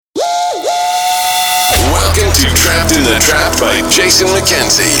Welcome to Trapped in the Trap by Jason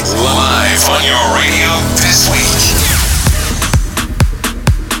Mckenzy. Live on your radio this week.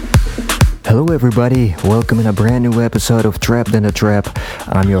 Hello everybody, welcome in a brand new episode of Trapped in the Trap.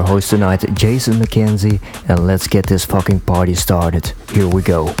 I'm your host tonight, Jason Mckenzy, and let's get this fucking party started. Here we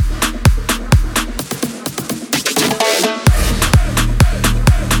go.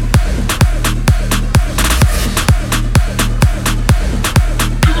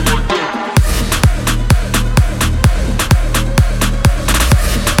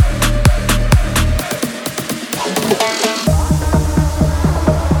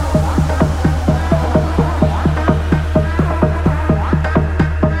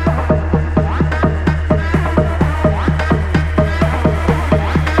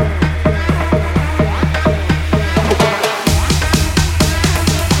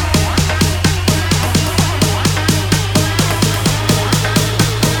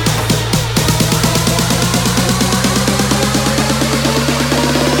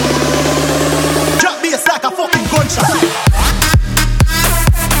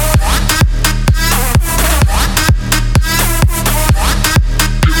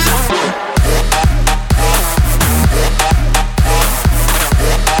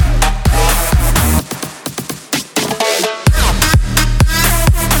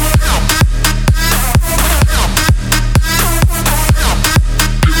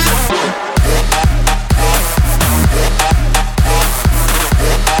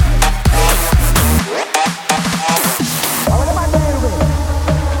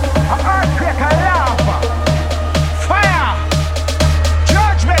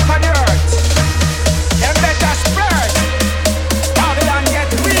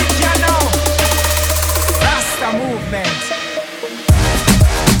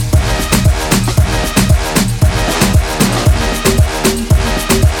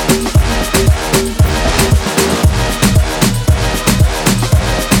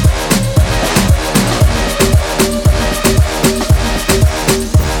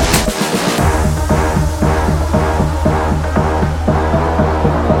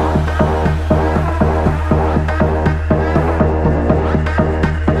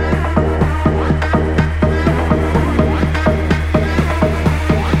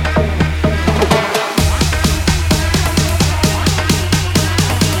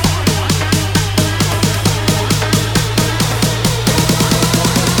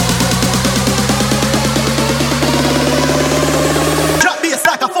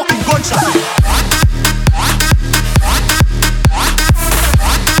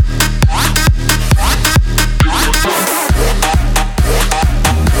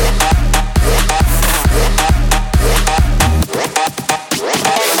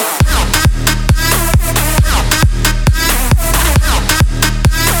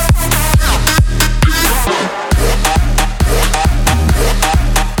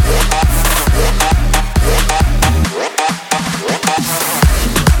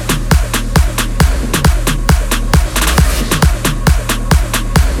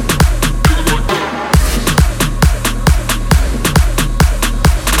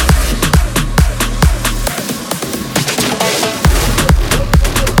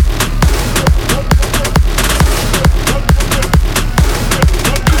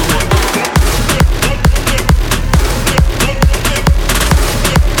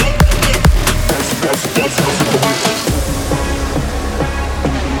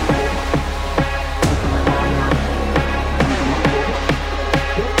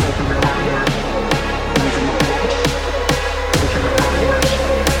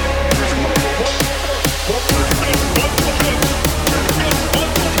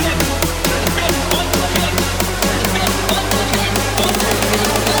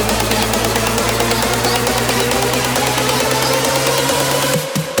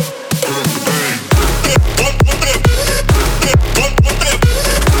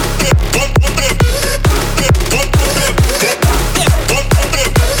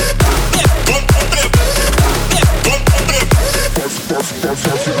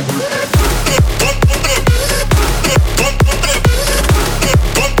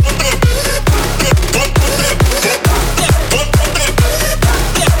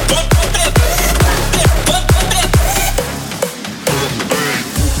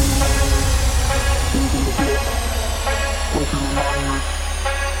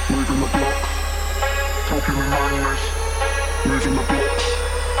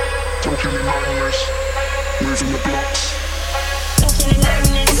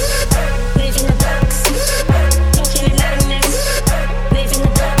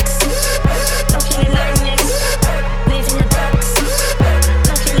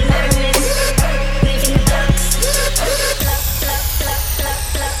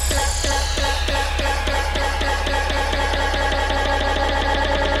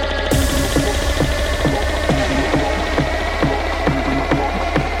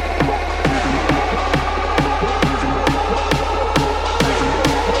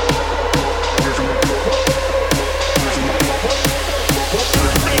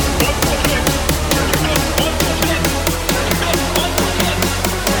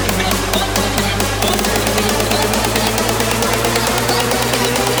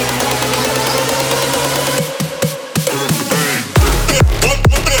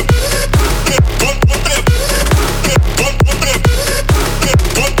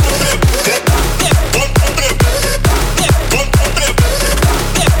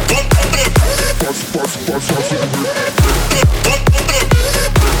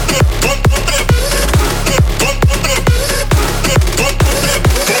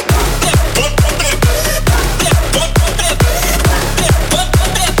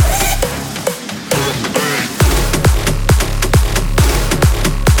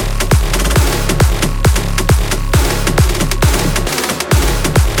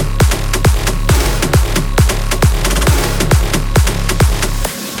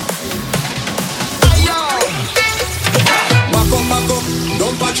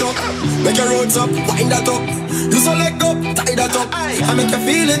 up, wind that up. You so let go, tie that up. I make you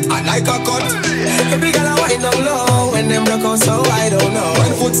feel it, I like a cut. Every girl I wind down low, when them broke out so I don't know.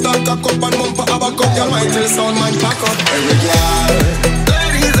 When foot start cock up and bumper have a cup, your mind till sound man pack up. Every girl,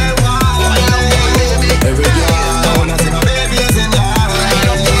 ladies and wives. Every girl, I wanna see my babies in your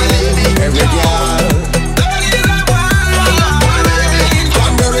eyes. Every girl, ladies and wives.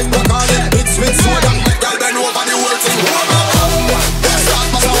 Come here, it back on it, it's with soda. Girl bend over the whole thing. Start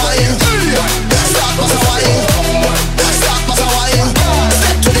pass a wine, start pass a wine. Start pass a wine,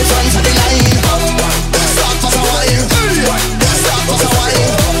 step to the front of the line. Start pass a wine, start pass a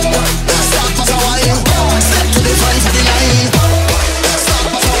wine. Start pass a wine, step to the front of the line. Start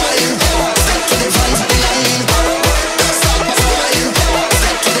pass a wine, step to the front of the line. Start pass a wine,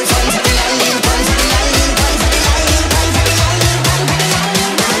 step to the front of the line. Front of the line, front of the line, front of the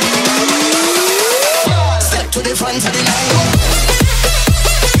line. Step to the front of the line.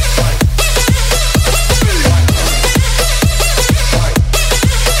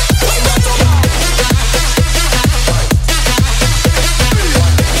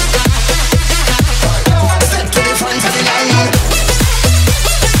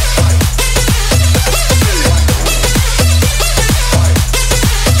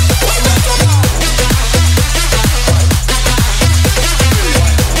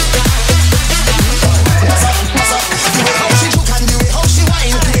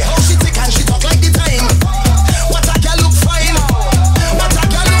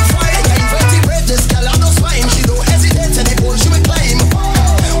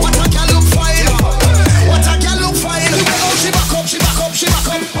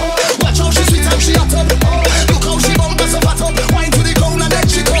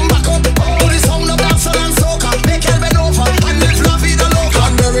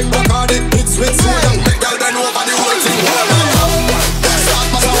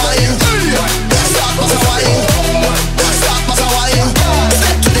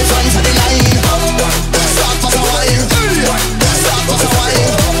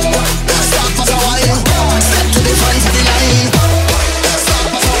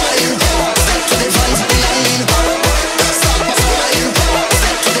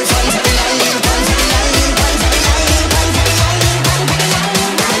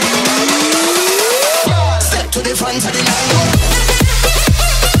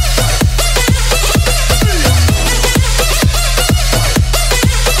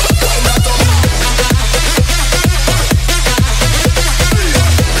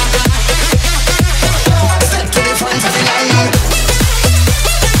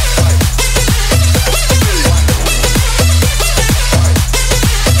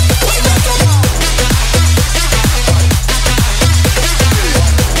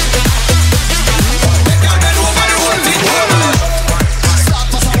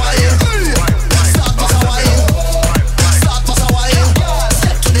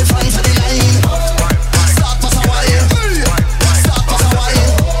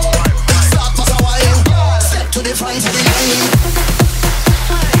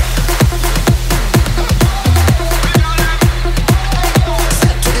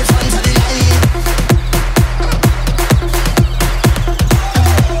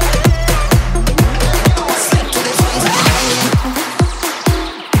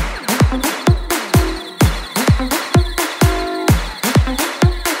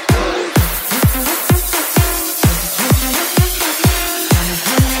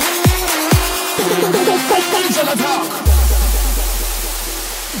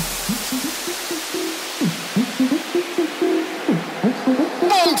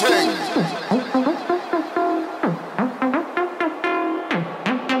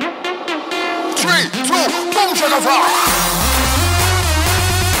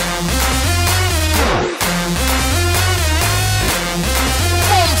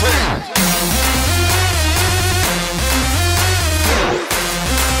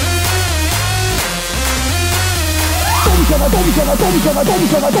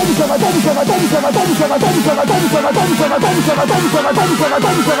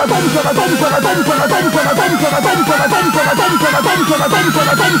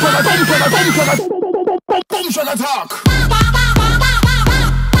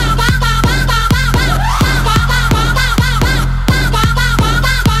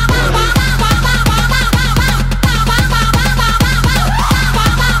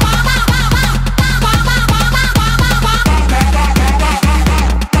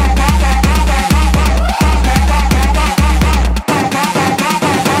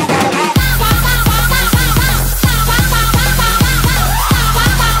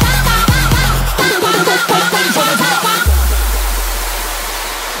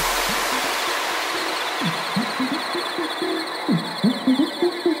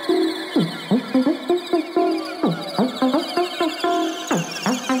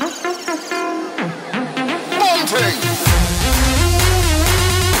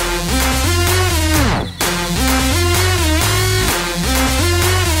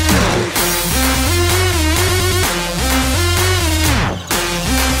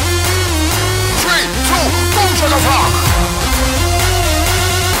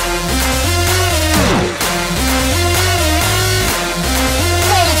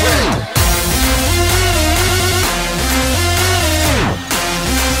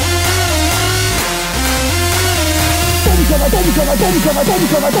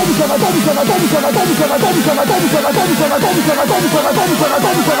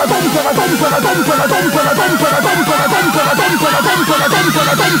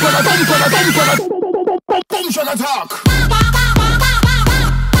 Attention attack.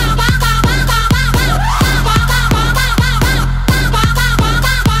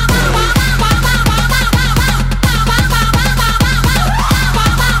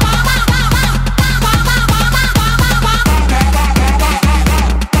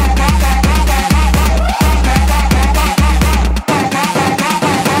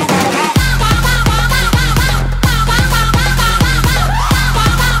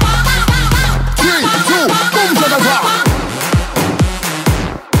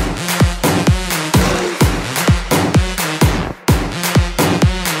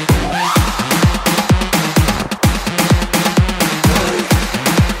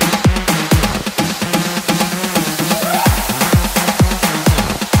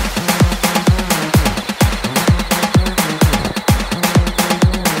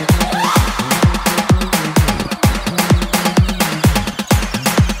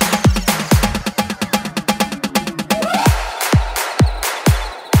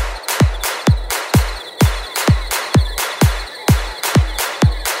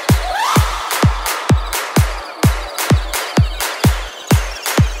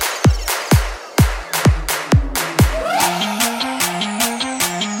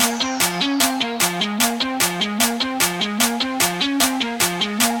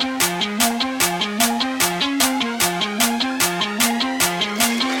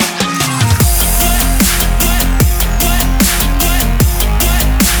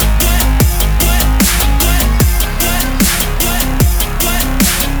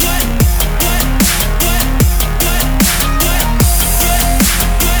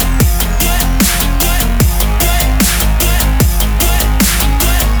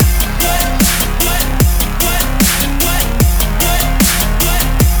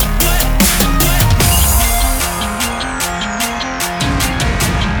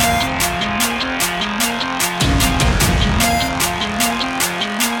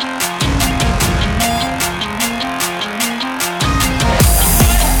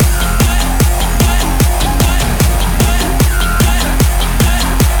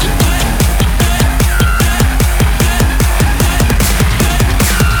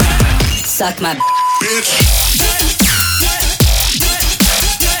 Suck my bitch.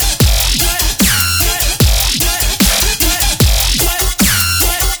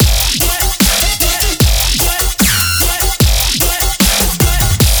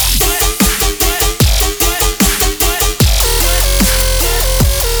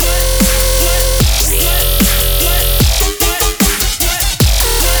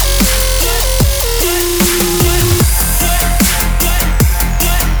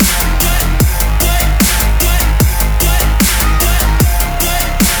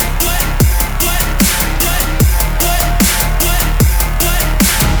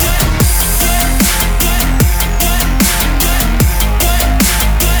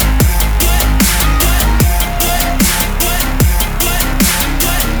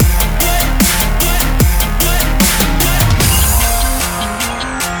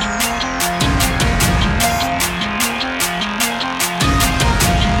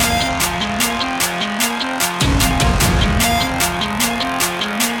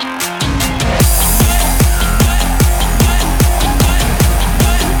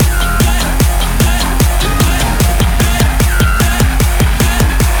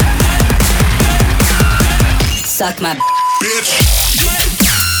 Suck my bitch.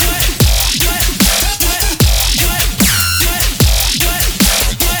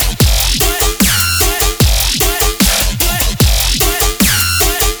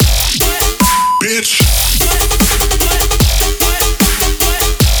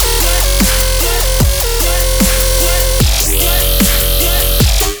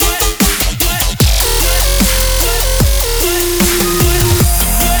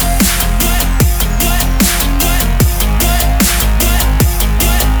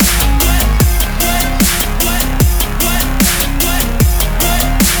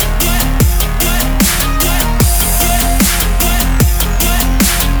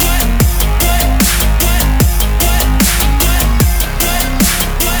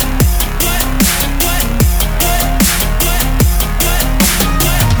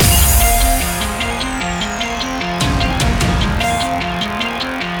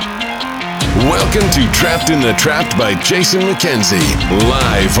 Welcome to Trapped in the Trapped by Jason Mckenzy,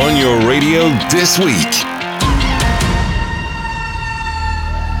 live on your radio this week.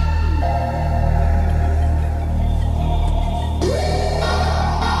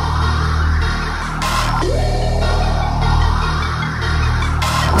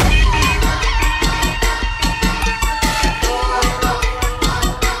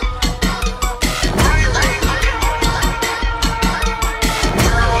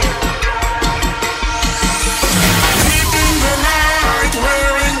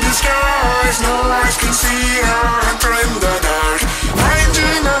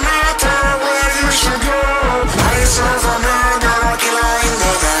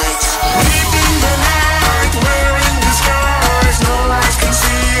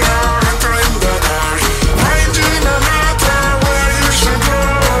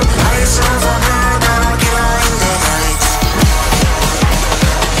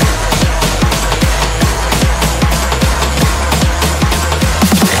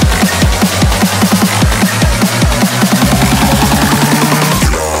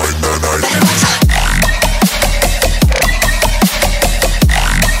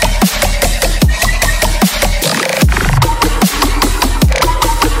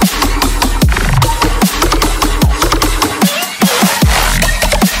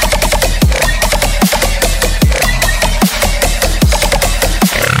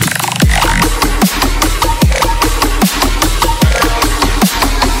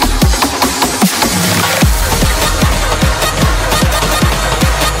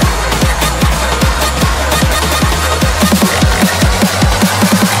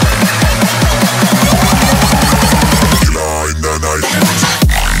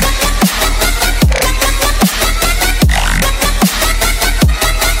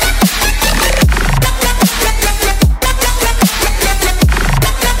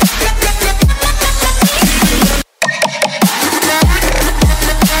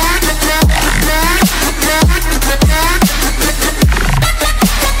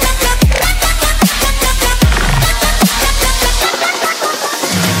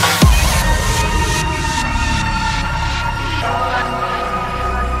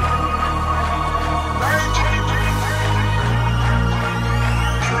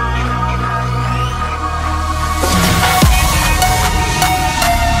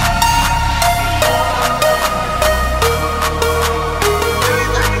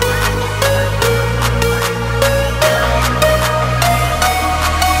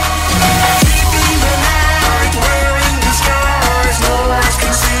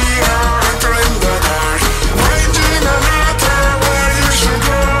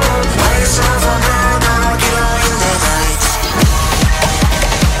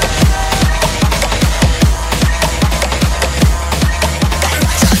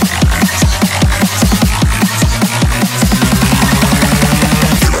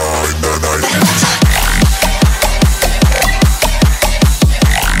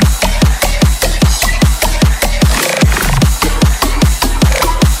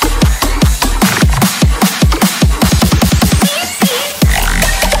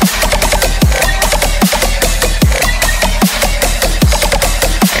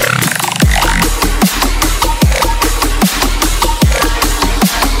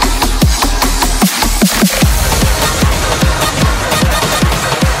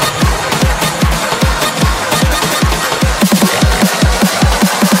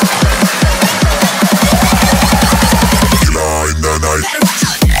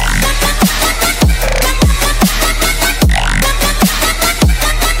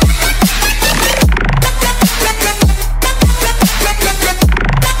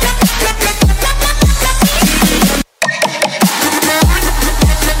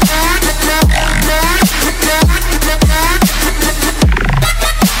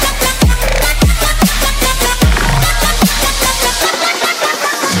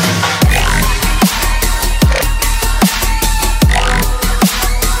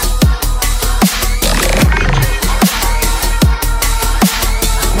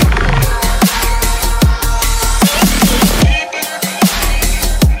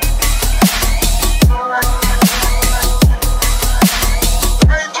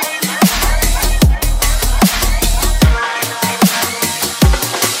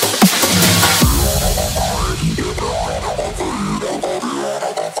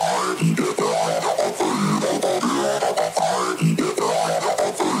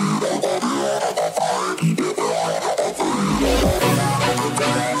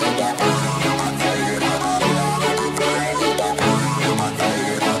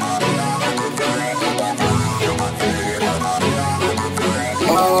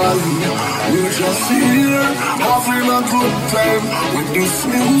 having a good time. With this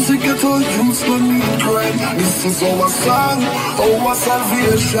music, get all youths don't need crime. This is our song, our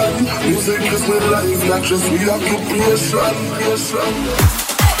salvation. Music is the life, not just we occupation.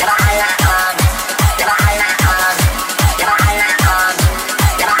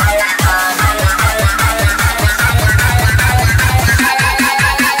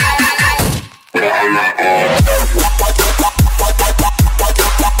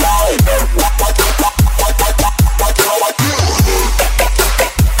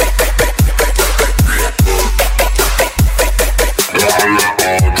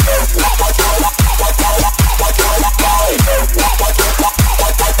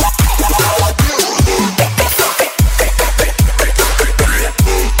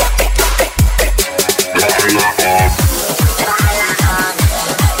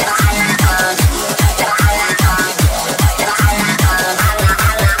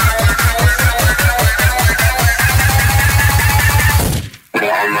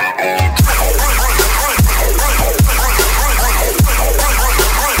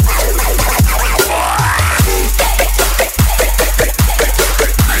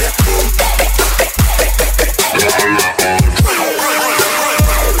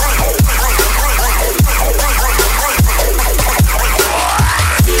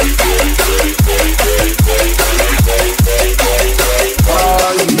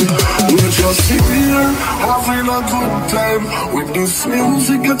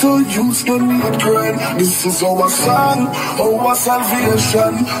 This is our song, our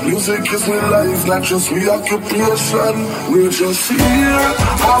salvation. Music is my life, not just we occupation. We're just here,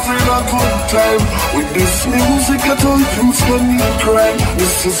 having a good time. With this music, I told you don't need crime.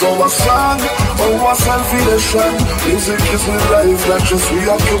 This is our song, our salvation. Music is my life, not just we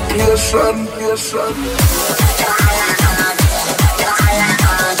occupation.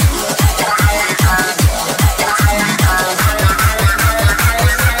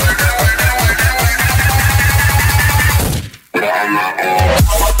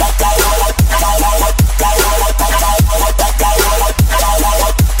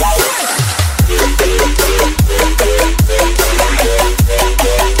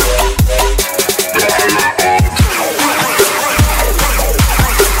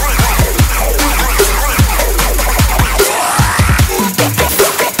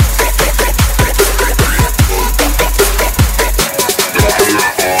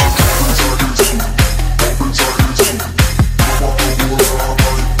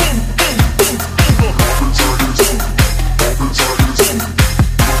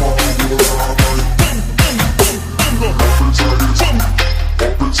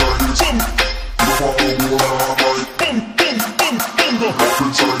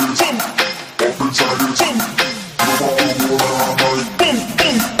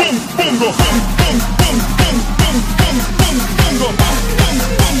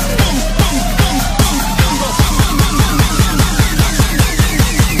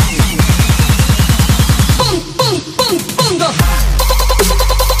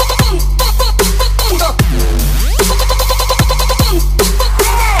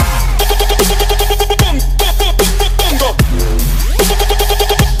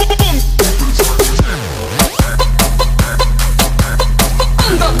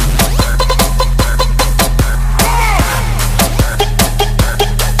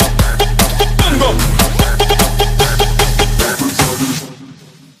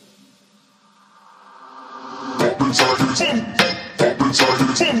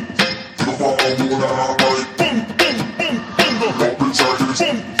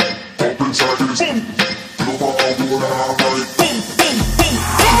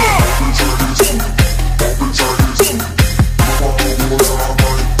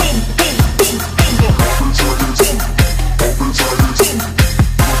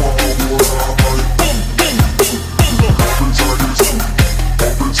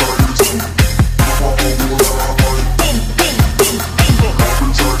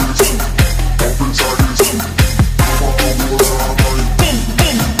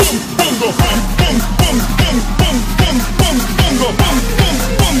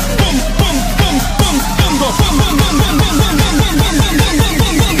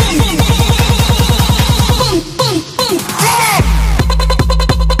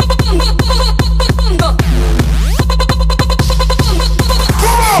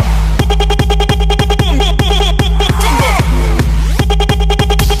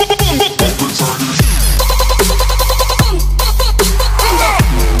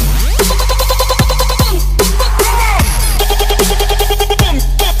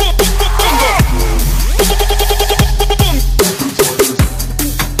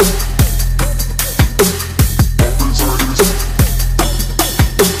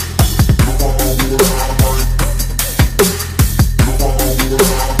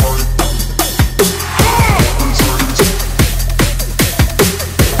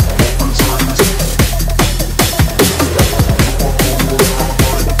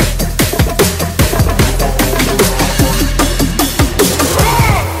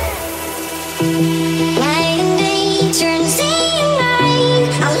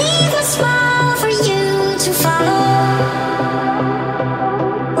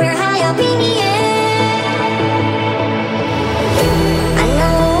 up in the air. I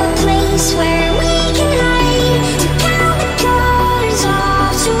know a place where we can hide to count the colors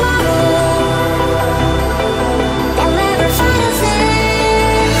of tomorrow. They'll never find us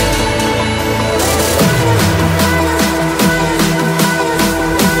there.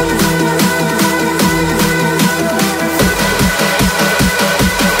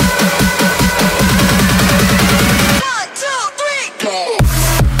 One, two, three, go!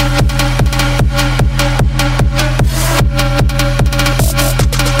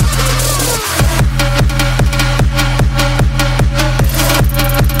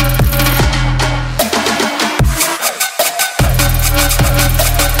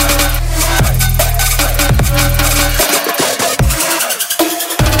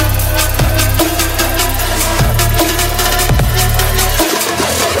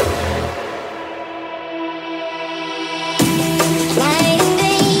 Night and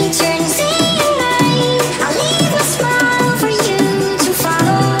day turns day and night. I'll leave my smile for you to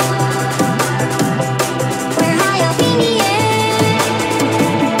follow. We're high up in the air.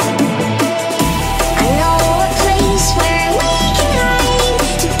 I know a place where we can hide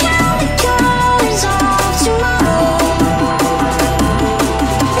to count the colors of tomorrow.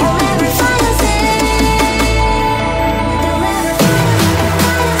 They'll never find us there. They'll never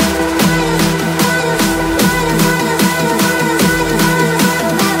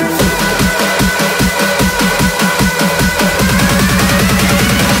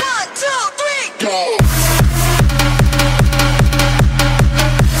One, two, three, go!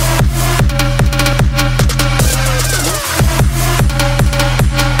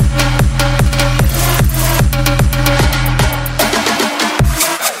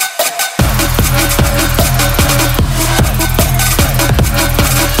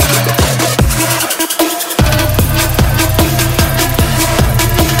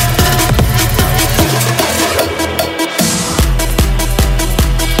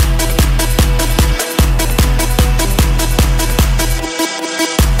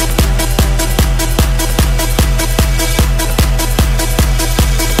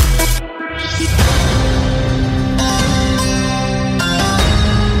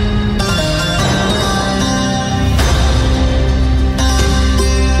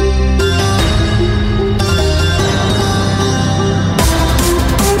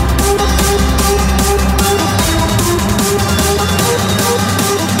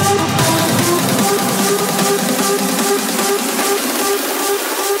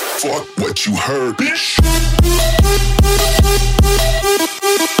 Fuck what you heard, bitch.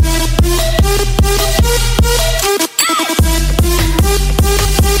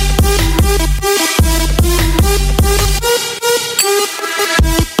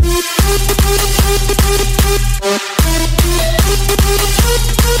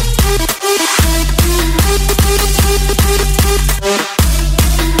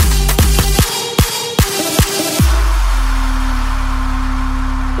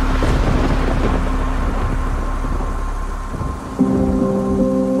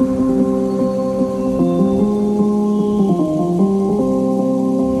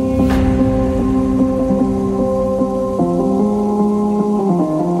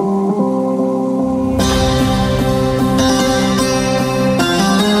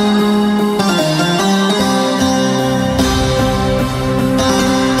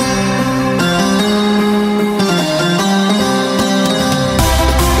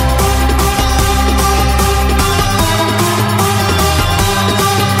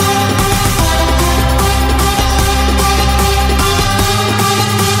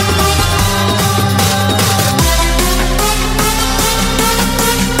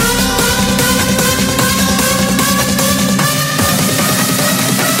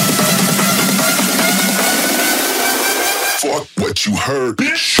 Fuck what you heard,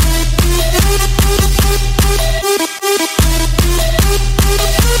 bitch.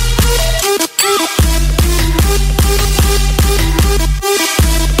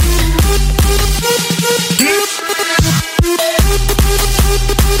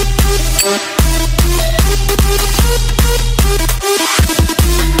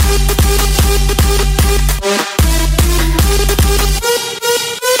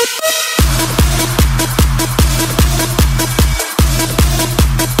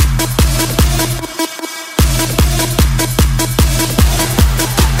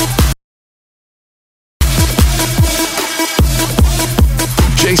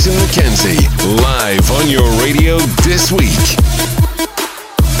 Mckenzy, live on your radio this week.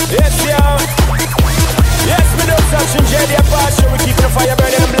 Yes, yo. Yes, we don't touch in JD Apache. We keep the fire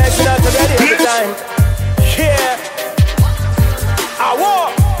burning and blazing out the ready every time. Yeah. I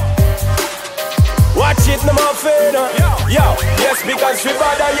walk. shit no muffin. Yo, yes, because we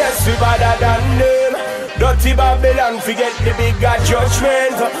better, yes, we better than them. Dirty Babylon, forget the bigger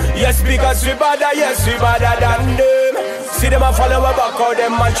judgment. Yes, because we better, yes, we better than them. See them a follow a back out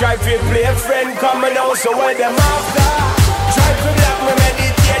them and try to play a friend. Coming out, so when them after try to block me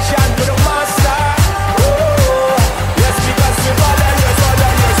meditation to the master. Oh, yes, because we better, yes,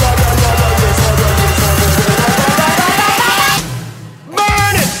 better, yes, better, better, yes, better, yes, better.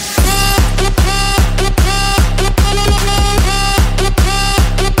 Burn it!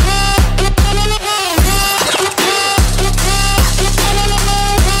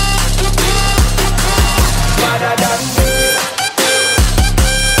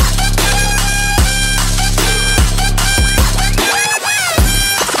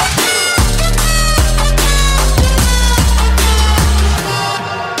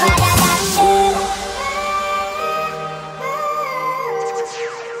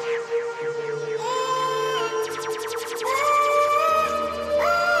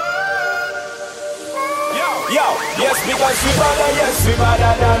 We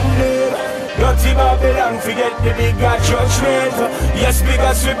better than them. Dirty Babylon, forget the bigger judgment. Yes,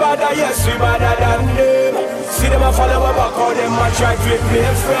 because we better, yes, we better than them. See them a follow a back out them and try to play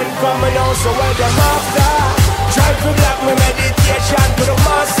a friend. Coming out, so when them after try to block me meditation to the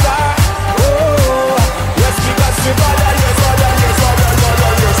master. Oh, yes, because we better, yes, better, yes, better,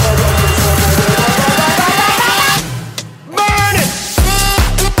 better, yes, better, yes, better. Burn it!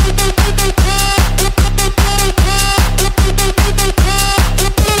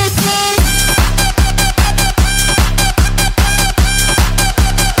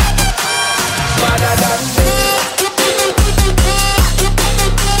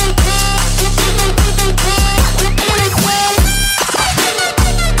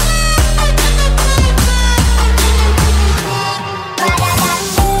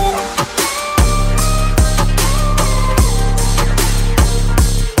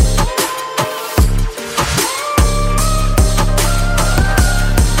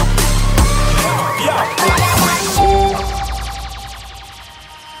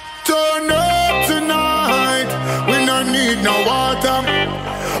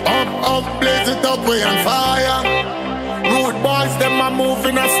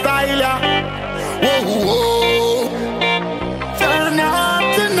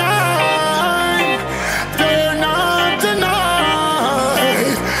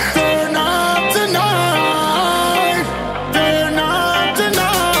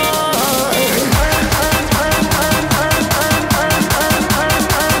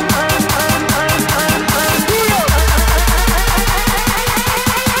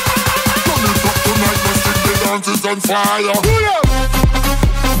 On fire.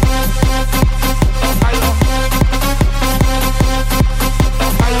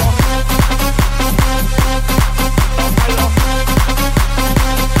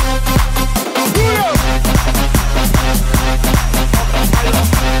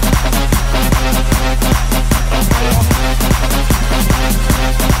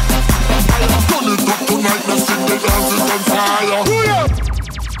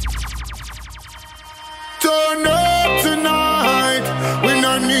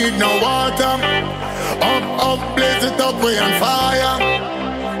 We on fire.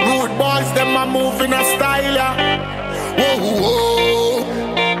 Rude boys, them a move in a style, yeah. Whoa, whoa.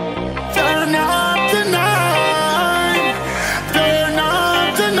 Turn up tonight. Turn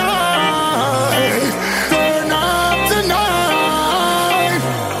up tonight. Turn up tonight.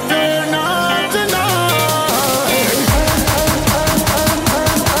 Turn up tonight.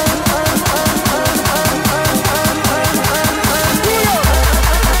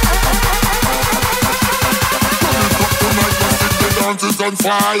 Is on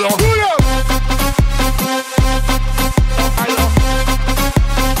fire.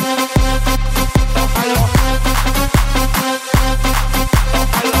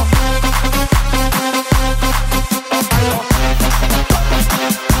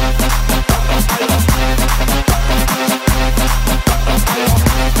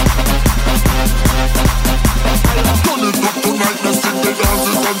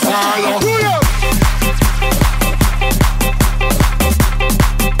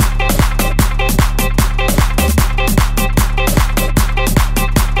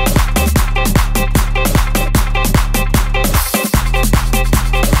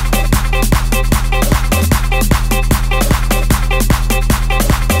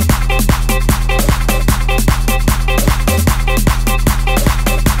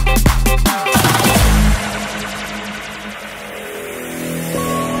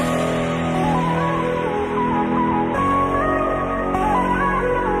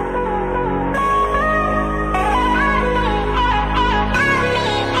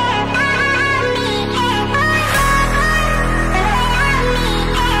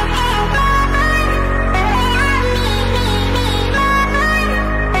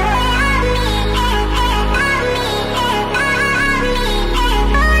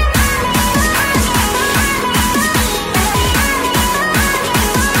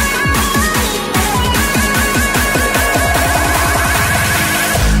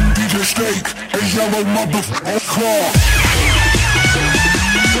 steak, a yellow motherfucker.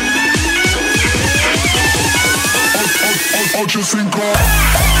 Ocho cinco.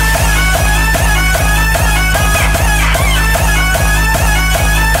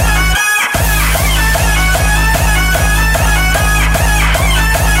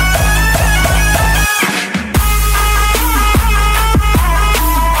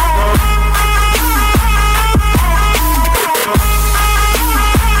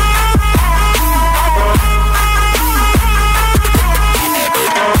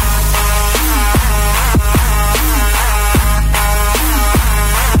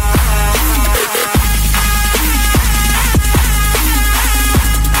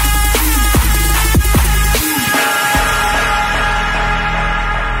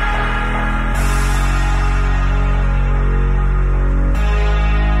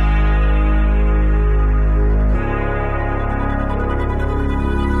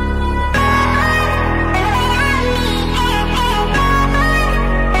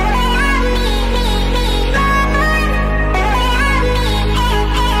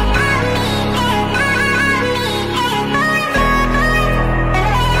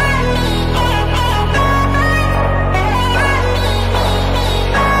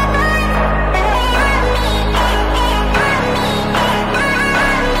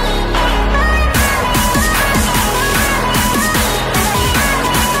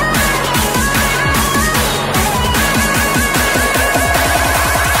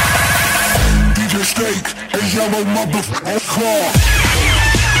 Yellow motherfucker.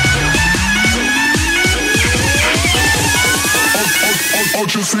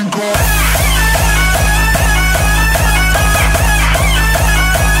 Ocho cinco.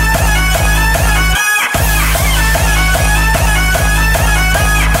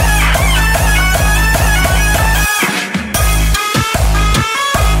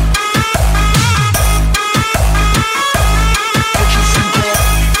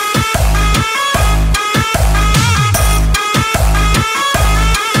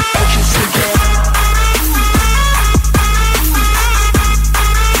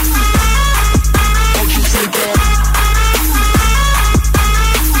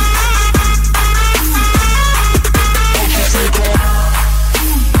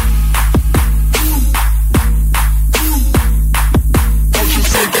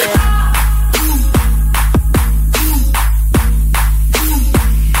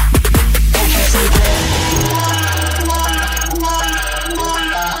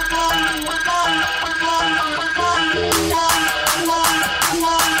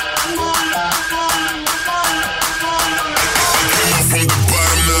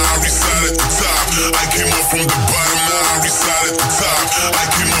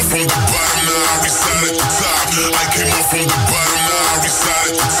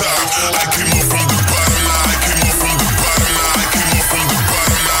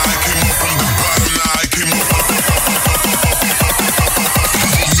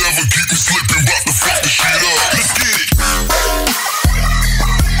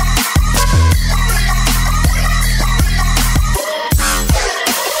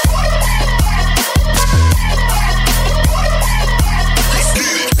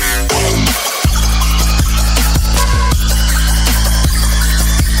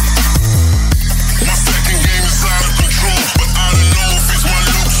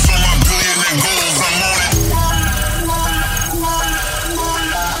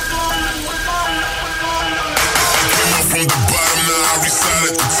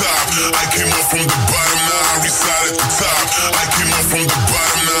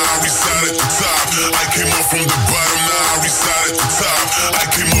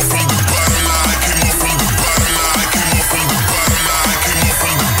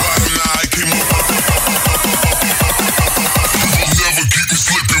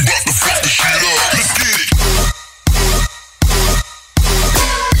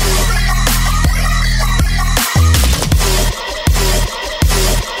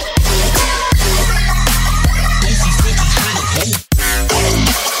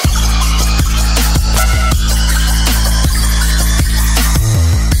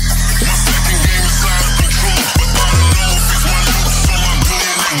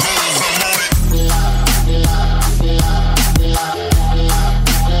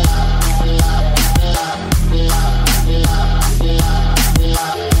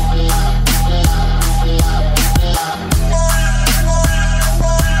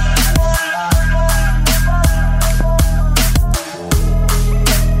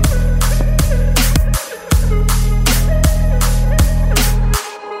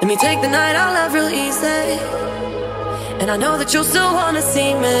 Take the night, I'll love real easy. And I know that you'll still wanna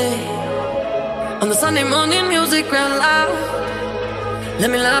see me. On the Sunday morning music real loud. Let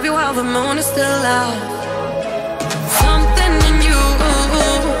me love you while the moon is still out. Something in you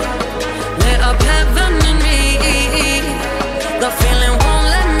lit up heaven in me. The feeling won't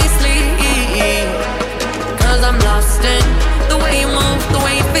let me sleep, 'cause I'm lost in the way you move, the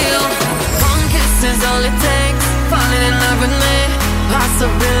way you feel. One kiss is all it takes, falling in love with me.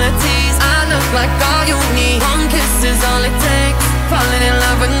 Possibilities, I look like all you need. One kiss is all it takes, falling in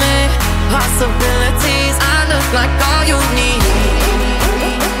love with me. Possibilities, I look like all you need.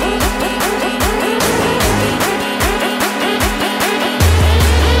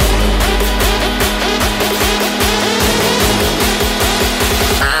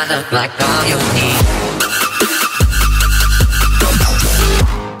 I look like all you need.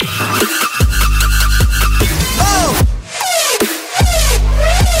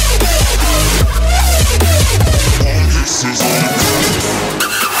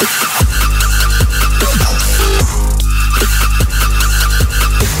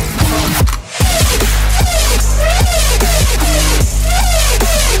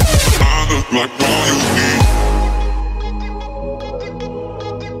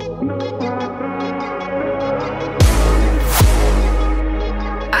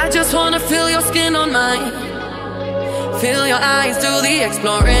 Feel your eyes do the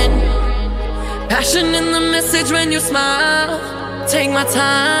exploring. Passion in the message when you smile. Take my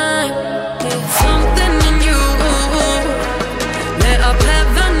time. Something in you lit up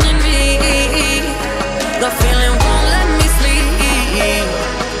heaven in me. The feeling won't let me sleep,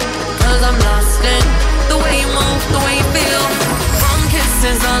 'cause I'm lost in the way you move, the way you feel. One kiss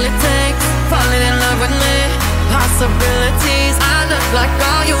is all it takes, falling in love with me. Possibilities, I look like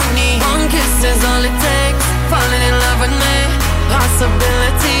all you need. One kiss is all it takes, falling in love with me.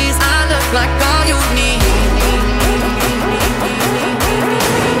 Possibilities, I look like all you need.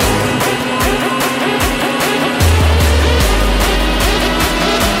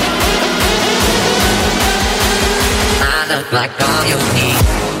 I look like all you need.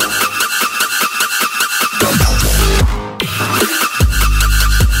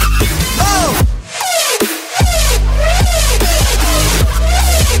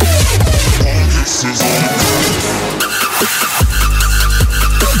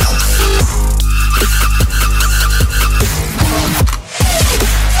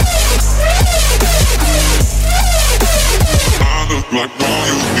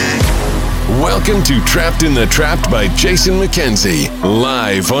 Welcome to Trapped in the Trapped by Jason Mckenzy,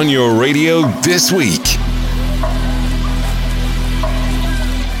 live on your radio this week.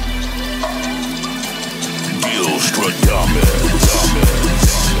 Feel straight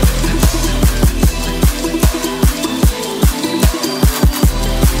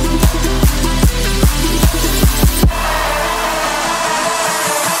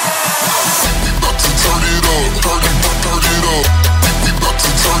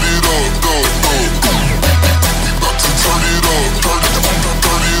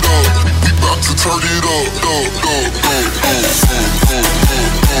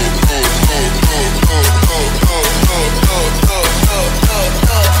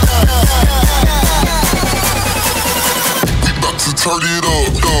turn it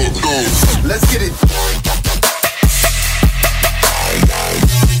up, let's get it.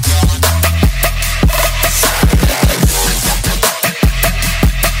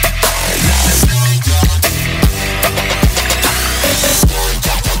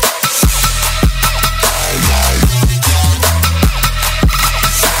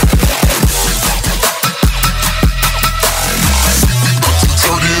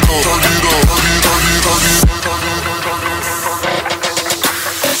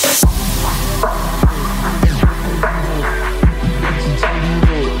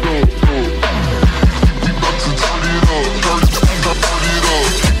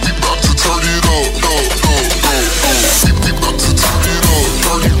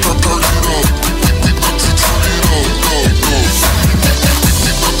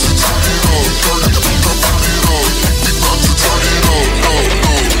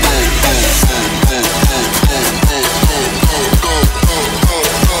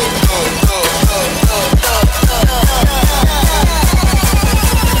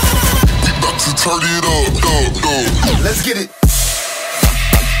 Let's get it.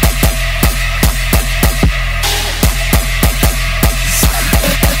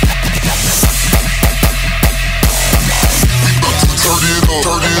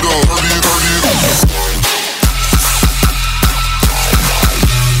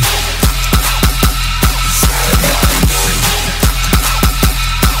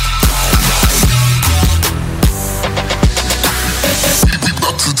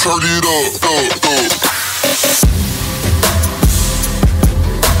 turn it up.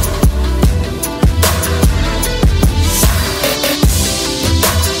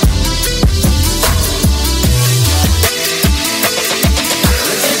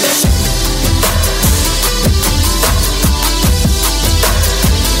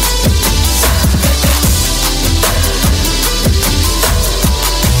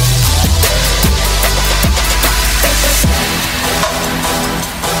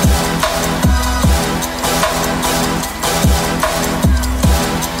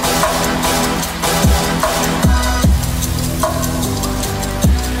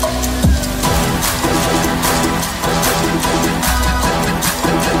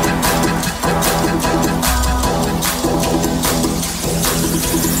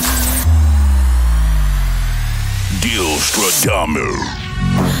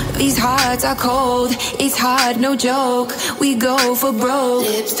 These hearts are cold, it's hard, no joke. We go for broke.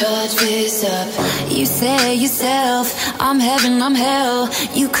 Lips touch, fist up. You say yourself, I'm heaven, I'm hell.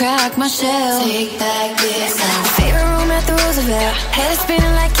 You crack my shell. Take back this time. Favorite room at the Roosevelt. Head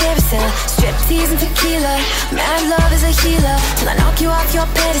spinning like carousel. Strip tease and tequila. Mad love is a healer. Till I knock you off your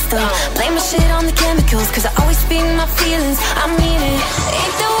pedestal. Blame my shit on the chemicals, cause I always speak my feelings. I mean it.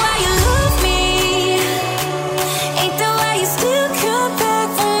 Ain't the way you love me. Ain't the way you still come back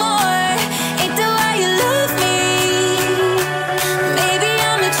for more. Ain't the way you love me. Maybe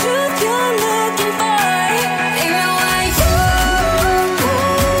I'm the truth you're looking for. Ain't the way you.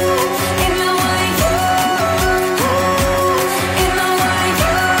 Ain't the way you. Ain't the way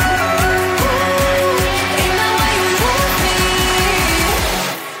you. Ain't the way you love me.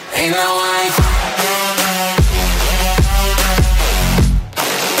 Ain't the way.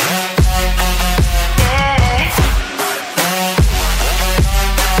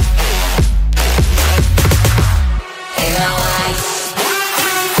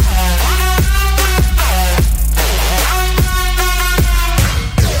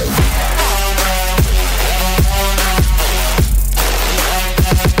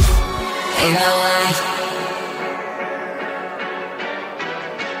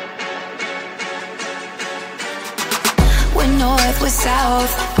 We're north, we're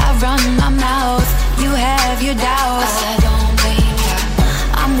south. I run my mouth. You have your doubts. I don't blame ya.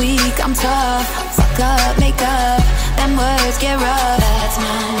 I'm weak, I'm tough. Fuck up, make up. Them words get rough. That's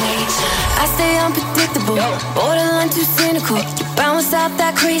my nature. I stay unpredictable, borderline too cynical. You bounce out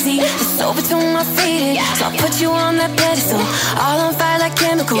that crazy, it's over to my faded. So I put you on that pedestal, all on fire like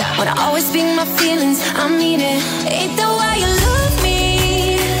chemical. When I always speak my feelings, I mean it. Ain't the way you love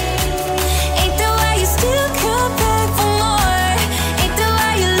me. Ain't the way you still come back for more. Ain't the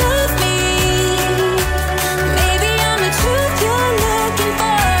way you love me. Maybe I'm the truth you're looking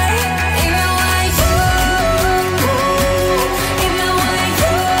for. Ain't the way you. Ain't the way you.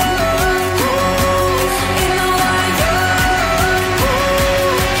 Ain't the way you.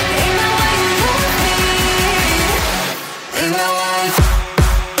 Ain't the way you love me. Ain't the way.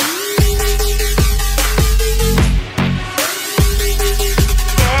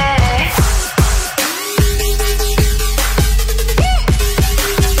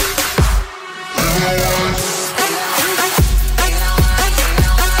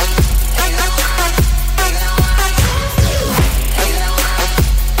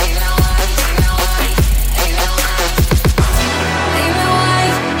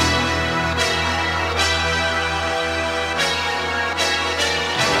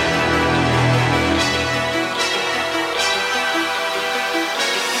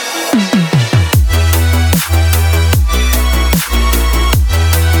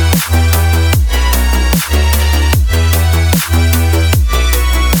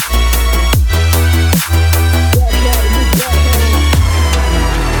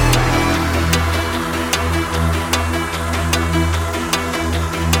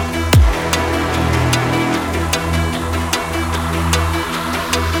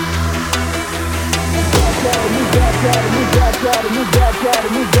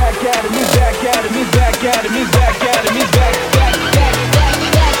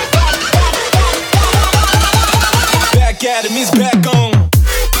 Academy's back on.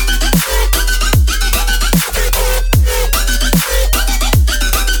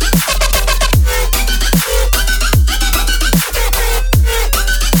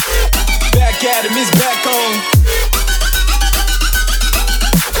 Academy's back on.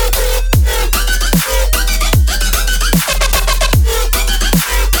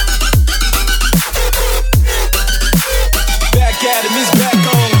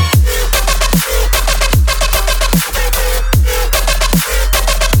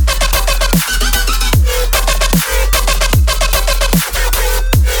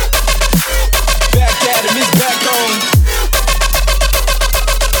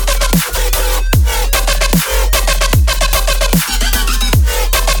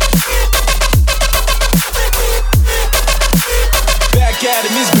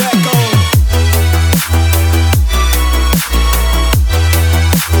 Academy's back.